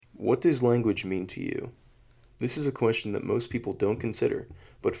What does language mean to you? This is a question that most people don't consider,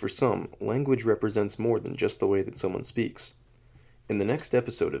 but for some, language represents more than just the way that someone speaks. In the next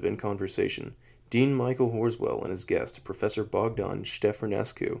episode of In Conversation, Dean Michael Horswell and his guest, Professor Bogdan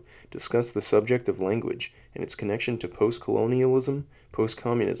Ștefănescu, discuss the subject of language and its connection to post-colonialism,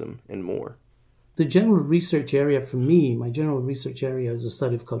 post-communism, and more. The general research area for me, my general research area is the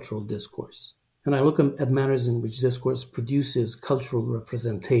study of cultural discourse. And I look at matters in which discourse produces cultural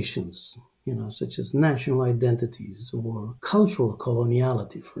representations, such as national identities or cultural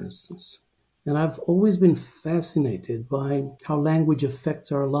coloniality, for instance. And I've always been fascinated by how language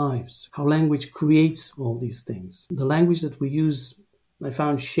affects our lives, how language creates all these things. The language that we use, I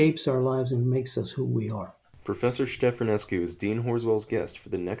found, shapes our lives and makes us who we are. Professor Ștefănescu is Dean Horswell's guest for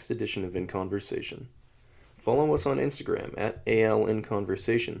the next edition of In Conversation. Follow us on Instagram at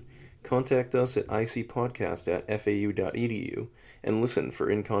ALInConversation, contact us at icpodcast@fau.edu, and listen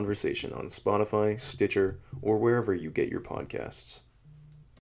for In Conversation on Spotify, Stitcher, or wherever you get your podcasts.